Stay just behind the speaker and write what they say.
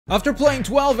After playing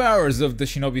 12 hours of the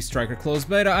Shinobi Striker closed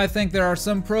beta, I think there are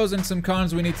some pros and some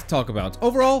cons we need to talk about.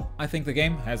 Overall, I think the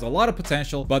game has a lot of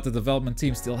potential, but the development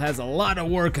team still has a lot of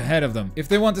work ahead of them. If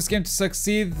they want this game to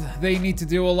succeed, they need to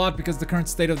do a lot because the current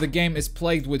state of the game is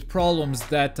plagued with problems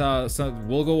that so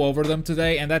we'll go over them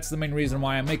today, and that's the main reason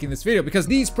why I'm making this video, because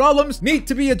these problems need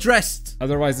to be addressed.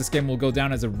 Otherwise, this game will go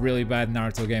down as a really bad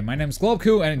Naruto game. My name is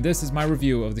Globku, and this is my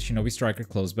review of the Shinobi Striker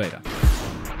closed beta.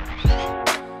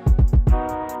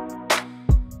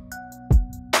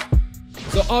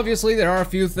 So obviously there are a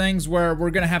few things where we're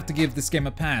gonna have to give this game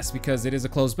a pass because it is a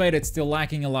closed beta, it's still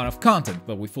lacking a lot of content,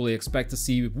 but we fully expect to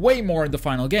see way more in the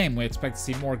final game. We expect to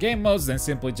see more game modes than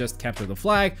simply just capture the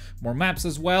flag, more maps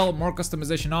as well, more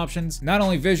customization options, not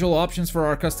only visual options for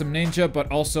our custom ninja,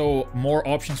 but also more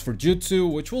options for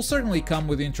jutsu, which will certainly come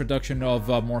with the introduction of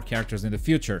more characters in the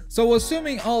future. So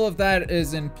assuming all of that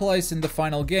is in place in the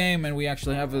final game and we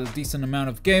actually have a decent amount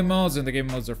of game modes and the game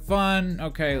modes are fun,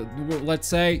 okay, let's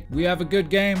say we have a good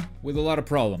game with a lot of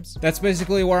problems. That's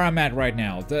basically where I'm at right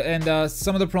now.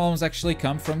 Some of the problems actually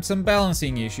come from some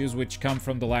balancing issues, which come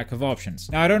from the lack of options.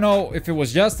 Now, I don't know if it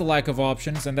was just the lack of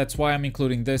options, and that's why I'm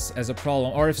including this as a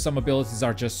problem, or if some abilities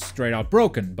are just straight out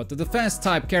broken, but the defense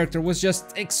type character was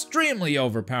just extremely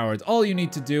overpowered. All you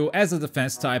need to do as a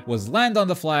defense type was land on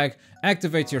the flag,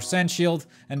 activate your sand shield,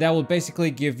 and that will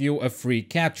basically give you a free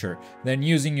capture. Then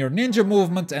using your ninja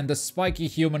movement and the spiky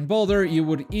human boulder, you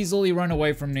would easily run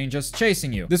away from ninjas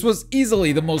chasing you. This was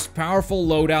easily the most powerful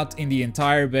loadout in the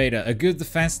entire beta. A good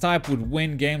defense type would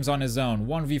win games on his own,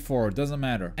 1v4, doesn't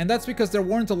matter. And that's because there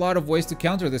weren't a lot of ways to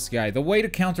counter this guy. The way to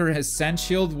counter his sand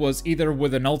shield was either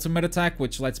with an ultimate attack,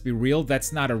 which, let's be real,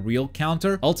 that's not a real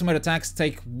counter. Ultimate attacks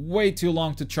take way too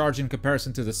long to charge in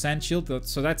comparison to the sand shield,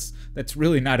 so that's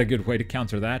really not a good way to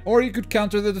counter that. Or you could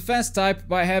counter the defense type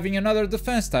by having another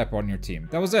defense type on your team.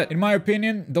 That was it. In my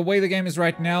opinion, the way the game is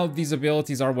right now, these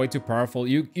abilities are way too powerful.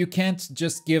 You can't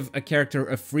just give a character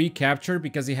a free capture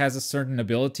because he has a certain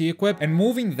ability equipped, and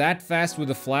moving that fast with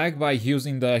a flag by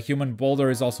using the human boulder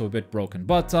is also a bit broken.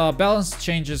 But balance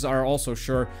changes are also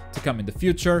sure to come in the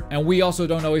future, and we also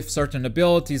don't know if certain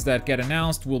abilities that get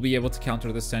announced will be able to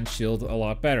counter the sand shield a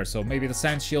lot better. So maybe the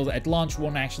sand shield at launch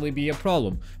won't actually be a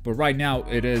problem, but right now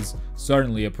it is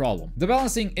certainly a problem. The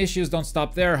balancing issues don't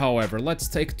stop there, however. Let's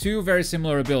take two very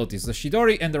similar abilities, the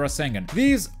Chidori and the Rasengan.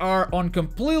 These are on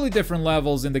completely different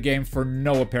levels in the game for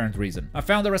no apparent reason. I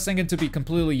found the Rasengan to be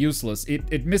completely useless.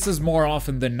 It misses more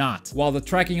often than not. While the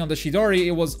tracking on the Chidori,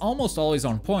 it was almost always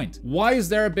on point. Why is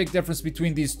there a big difference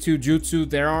between these two jutsu?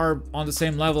 They are on the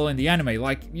same level in the anime.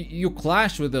 Like, you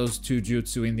clash with those two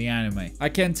jutsu in the anime. I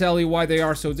can't tell you why they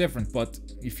are so different, but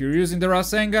if you're using the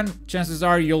Rasengan, chances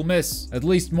are you'll miss, at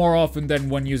least more often than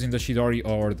when using the Chidori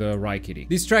or the Raikiri.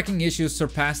 These tracking issues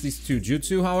surpass these two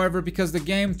jutsu, however, because the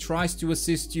game tries to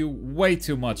assist you way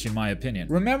too much, in my opinion.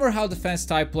 Remember how defense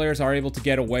type players are able to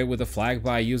get away with the flag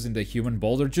by using the human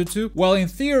boulder jutsu? Well, in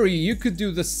theory, you could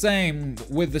do the same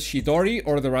with the Chidori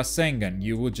or the Rasengan.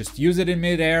 You would just use it in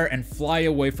midair and fly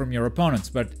away from your opponents,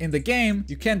 but in the game,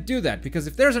 you can't do that, because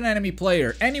if there's an enemy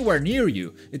player anywhere near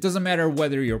you, it doesn't matter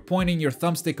whether you're pointing your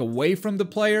thumbstick away from the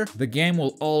player, the game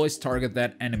will always target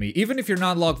that enemy. Even if you're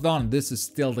not locked on, this is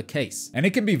still the case. And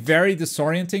it can be very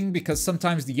disorienting because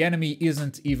sometimes the enemy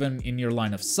isn't even in your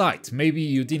line of sight. Maybe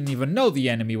you didn't even know the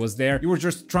enemy was there. You were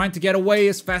just trying to get away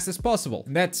as fast as possible.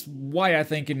 And that's why I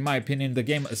think, in my opinion, the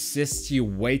game assists you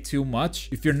way too much.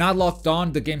 If you're not locked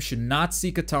on, the game should not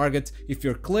seek a target. If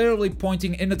you're clearly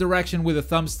pointing in a direction with a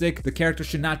thumbstick, the character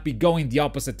should not be going the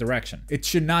opposite direction. It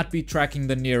should not be tracking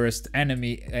the nearest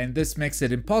enemy, and this makes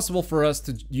it impossible for us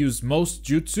to use most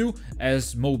jutsu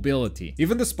as mobility.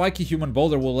 Even the spiky human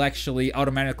boulder will actually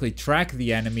automatically track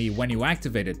the enemy when you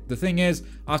activate it. The thing is,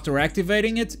 after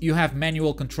activating it, you have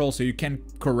manual control, so you can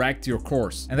correct your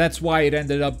course. And that's why it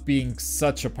ended up being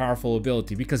such a powerful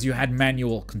ability, because you had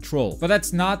manual control. But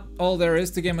that's not all there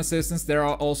is to game assistance. There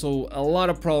are also a lot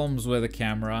of problems with the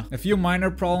camera. A few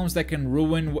minor problems that can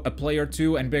ruin a play or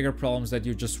two, and bigger problems that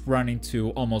you just run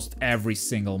into almost every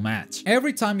single match.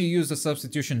 Every time you use a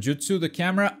substitution jutsu, the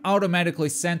camera automatically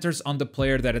centers on the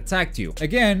player that attacked you.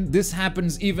 Again, this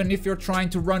happens even if you're trying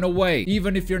to run away,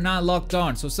 even if you're not locked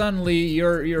on. So suddenly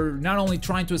you're not only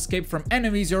trying to escape from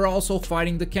enemies, you're also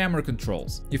fighting the camera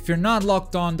controls. If you're not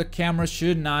locked on, the camera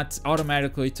should not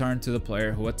automatically turn to the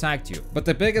player who attacked you. But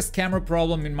the biggest camera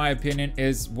problem, in my opinion,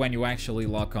 is when you actually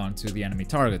lock on to the enemy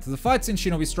target. The fights in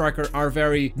Shinobi Striker are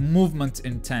very movement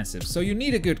intensive, so you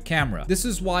need a good camera. This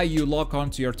is why you lock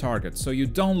onto your target, so you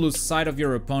don't lose sight of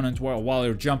your opponent while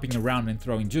you're jumping around and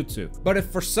throwing jutsu. But if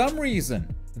for some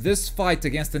reason this fight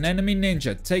against an enemy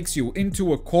ninja takes you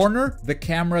into a corner, the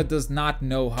camera does not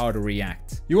know how to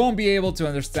react. You won't be able to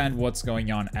understand what's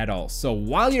going on at all. So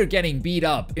while you're getting beat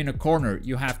up in a corner,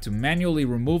 you have to manually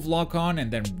remove lock on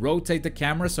and then rotate the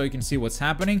camera so you can see what's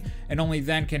happening, and only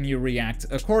then can you react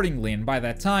accordingly, and by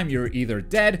that time you're either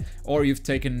dead or you've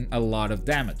taken a lot of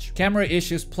damage. Camera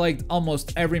issues plagued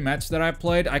almost every match that I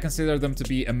played. I consider them to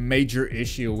be a major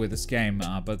issue with this game,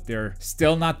 but they're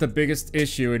still not the biggest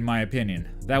issue in my opinion.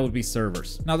 That would be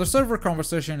servers. Now the server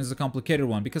conversation is a complicated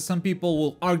one because some people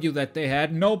will argue that they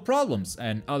had no problems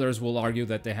and others will argue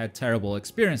that they had terrible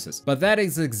experiences. But that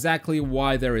is exactly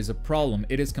why there is a problem.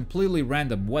 It is completely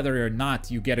random whether or not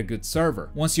you get a good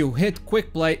server. Once you hit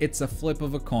quick play, it's a flip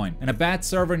of a coin. And a bad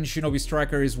server in Shinobi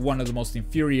Striker is one of the most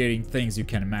infuriating things you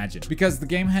can imagine. Because the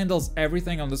game handles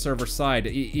everything on the server side,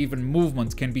 even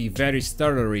movement can be very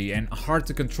stuttery and hard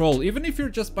to control, even if you're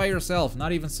just by yourself,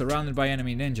 not even surrounded by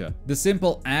enemy ninja. The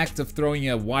simple act of throwing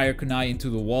a wire kunai into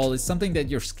the wall is something that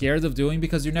you're scared of doing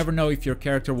because you never know if your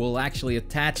character will actually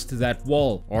attach to that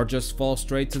wall or just fall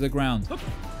straight to the ground.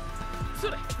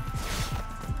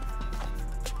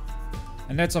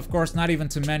 And that's of course not even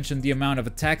to mention the amount of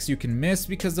attacks you can miss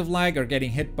because of lag or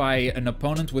getting hit by an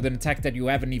opponent with an attack that you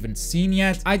haven't even seen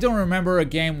yet. I don't remember a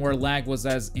game where lag was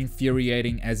as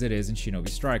infuriating as it is in Shinobi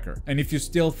Striker. And if you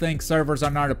still think servers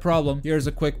are not a problem, here's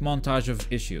a quick montage of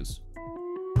issues.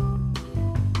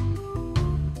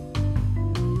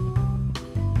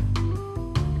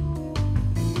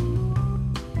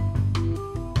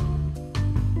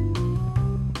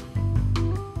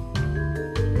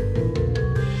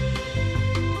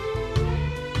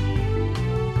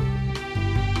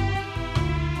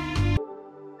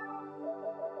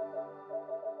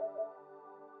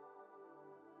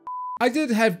 I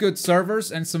did have good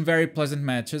servers and some very pleasant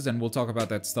matches, and we'll talk about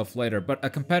that stuff later, but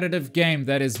a competitive game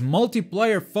that is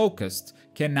multiplayer focused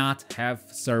cannot have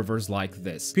servers like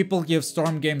this. People give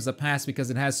Storm games a pass because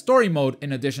it has story mode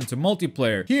in addition to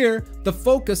multiplayer. Here, the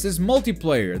focus is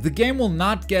multiplayer. The game will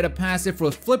not get a pass if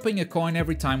we're flipping a coin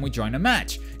every time we join a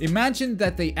match. Imagine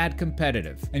that they add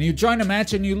competitive, and you join a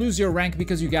match and you lose your rank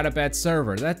because you got a bad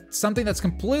server. That's something that's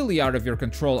completely out of your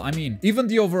control. I mean, even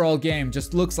the overall game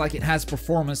just looks like it has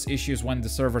performance issues when the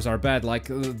servers are bad, like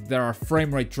there are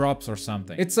frame rate drops or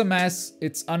something. It's a mess,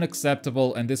 it's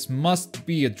unacceptable, and this must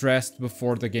be addressed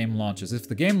before the game launches. If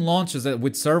the game launches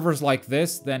with servers like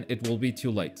this, then it will be too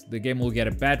late. The game will get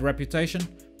a bad reputation.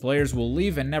 Players will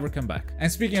leave and never come back.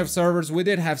 And speaking of servers, we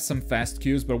did have some fast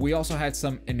queues, but we also had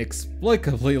some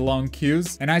inexplicably long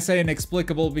queues. And I say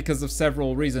inexplicable because of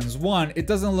several reasons. One, it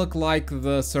doesn't look like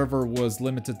the server was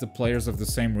limited to players of the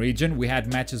same region. We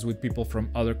had matches with people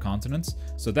from other continents,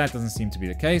 so that doesn't seem to be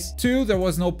the case. Two, there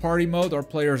was no party mode or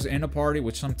players in a party,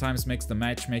 which sometimes makes the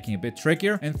matchmaking a bit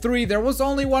trickier. And three, there was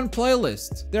only one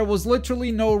playlist. There was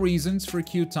literally no reasons for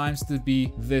queue times to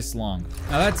be this long.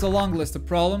 Now that's a long list of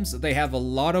problems. They have a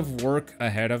lot of work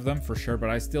ahead of them for sure, but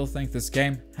I still think this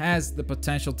game has the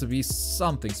potential to be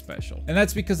something special. And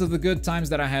that's because of the good times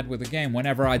that I had with the game.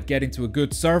 Whenever I'd get into a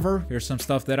good server, here's some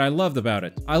stuff that I loved about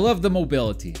it. I love the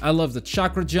mobility. I love the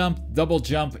chakra jump, double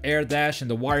jump, air dash,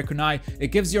 and the wire kunai.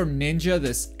 It gives your ninja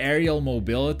this aerial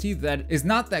mobility that is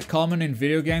not that common in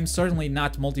video games, certainly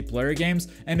not multiplayer games,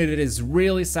 and it is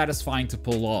really satisfying to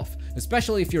pull off.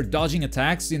 Especially if you're dodging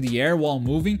attacks in the air while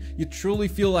moving, you truly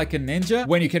feel like a ninja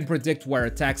when you can predict where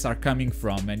attacks are coming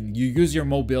from and you use your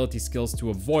mobility skills to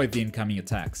avoid the incoming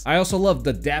attacks. I also love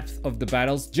the depth of the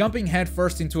battles. Jumping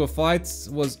headfirst into a fight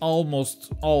was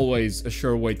almost always a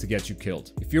sure way to get you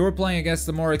killed. If you were playing against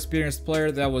a more experienced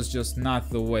player, that was just not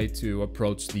the way to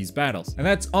approach these battles. And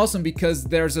that's awesome because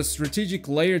there's a strategic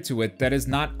layer to it that is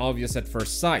not obvious at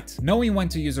first sight. Knowing when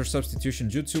to use your substitution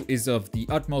jutsu is of the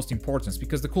utmost importance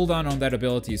because the cooldown on that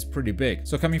ability is pretty big.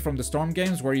 So coming from the Storm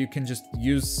games where you can just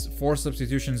use 4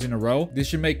 substitutions in a row,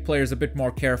 this should make players a bit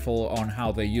more careful on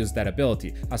how they use that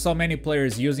ability. I saw many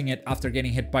players using it after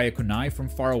getting hit by a kunai from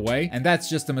far away, and that's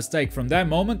just a mistake. From that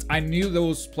moment, I knew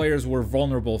those players were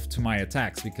vulnerable to my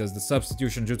attacks because the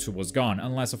substitution jutsu was gone,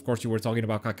 unless of course you were talking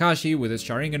about Kakashi with his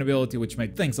Sharingan ability, which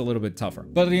made things a little bit tougher.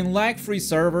 But in lag-free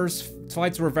servers,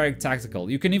 fights were very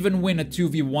tactical. You can even win a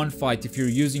 2v1 fight if you're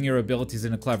using your abilities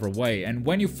in a clever way, and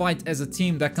when you fight as a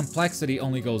team, that complexity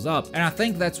only goes up, and I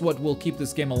think that's what will keep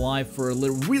this game alive for a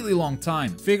really long time.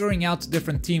 time, figuring out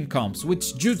different team comps,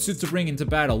 which jutsu to bring into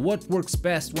battle, what works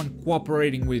best when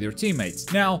cooperating with your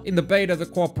teammates. Now, in the beta, the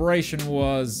cooperation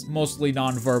was mostly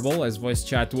non-verbal, as voice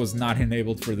chat was not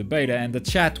enabled for the beta, and the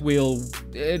chat wheel,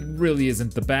 it really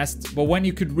isn't the best, but when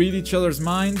you could read each other's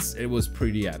minds, it was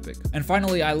pretty epic. And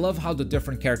finally, I love how the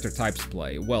different character types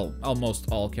play. Well,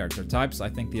 almost all character types. I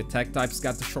think the attack types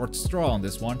got the short straw on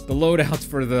this one. The loadout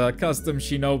for the custom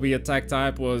Shinobi attack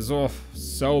type was, oh,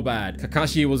 so bad.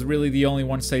 Kakashi was really the only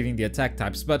one saving the attack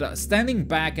types, but standing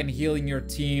back and healing your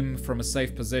team from a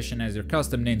safe position as your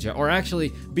custom ninja, or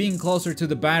actually being closer to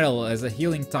the battle as a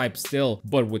healing type still,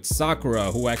 but with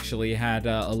Sakura, who actually had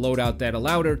a loadout that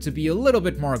allowed her to be a little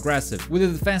bit more aggressive. With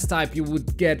the defense type, you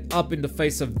would get up in the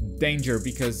face of danger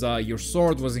because your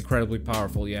sword was incredibly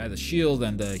powerful. You had a shield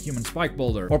and a human spike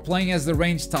boulder. Or playing as the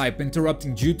range type,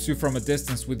 interrupting jutsu from a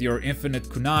distance with your infinite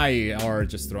kunai, or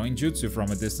just throwing jutsu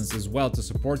from a distance as well to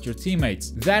support your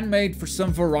teammates. That made for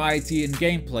some variety in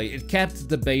gameplay. It kept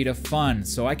the beta fun,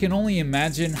 so I can only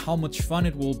imagine how much fun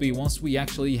it will be once we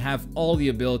actually have all the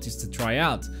abilities to try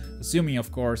out. Assuming,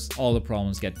 of course, all the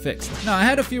problems get fixed. Now, I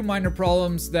had a few minor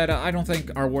problems that I don't think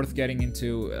are worth getting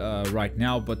into right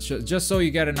now, but just so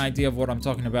you get an idea of what I'm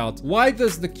talking about. Why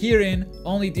does the Kirin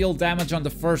only deal damage on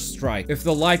the first strike if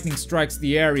the lightning strikes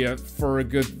the area for a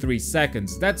good 3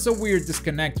 seconds? That's a weird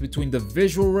disconnect between the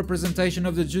visual representation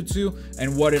of the jutsu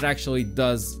and what it actually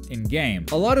does in-game.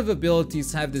 A lot of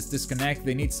abilities have this disconnect,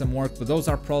 they need some work, but those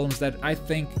are problems that I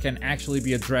think can actually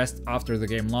be addressed after the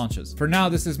game launches. For now,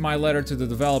 this is my letter to the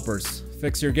developers.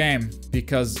 Fix your game,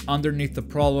 because underneath the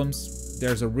problems,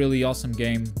 there's a really awesome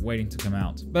game waiting to come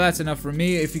out. But that's enough for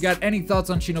me. If you got any thoughts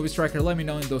on Shinobi Striker, let me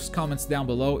know in those comments down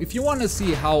below. If you want to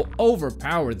see how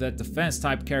overpowered that defense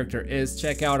type character is,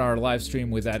 check out our live stream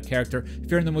with that character.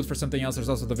 If you're in the mood for something else, there's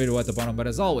also the video at the bottom. But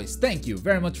as always, thank you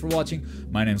very much for watching.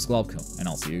 My name's Globko, and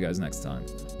I'll see you guys next time.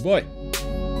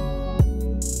 Bye!